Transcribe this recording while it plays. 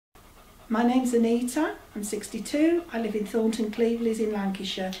My name's Anita, I'm 62, I live in Thornton Cleveleys in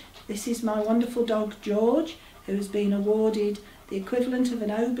Lancashire. This is my wonderful dog George, who's been awarded the equivalent of an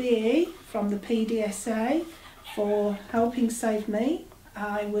OBE from the PDSA for helping save me.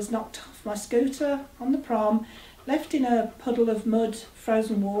 I was knocked off my scooter on the prom, left in a puddle of mud,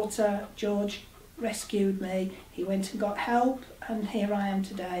 frozen water. George rescued me, he went and got help, and here I am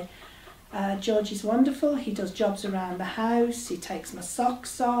today. George is wonderful, he does jobs around the house, he takes my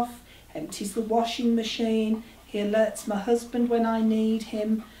socks off, empties the washing machine, he alerts my husband when I need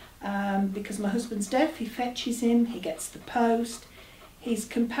him. Because my husband's deaf, he fetches him, he gets the post. His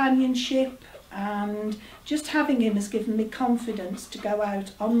companionship and just having him has given me confidence to go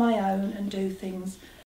out on my own and do things.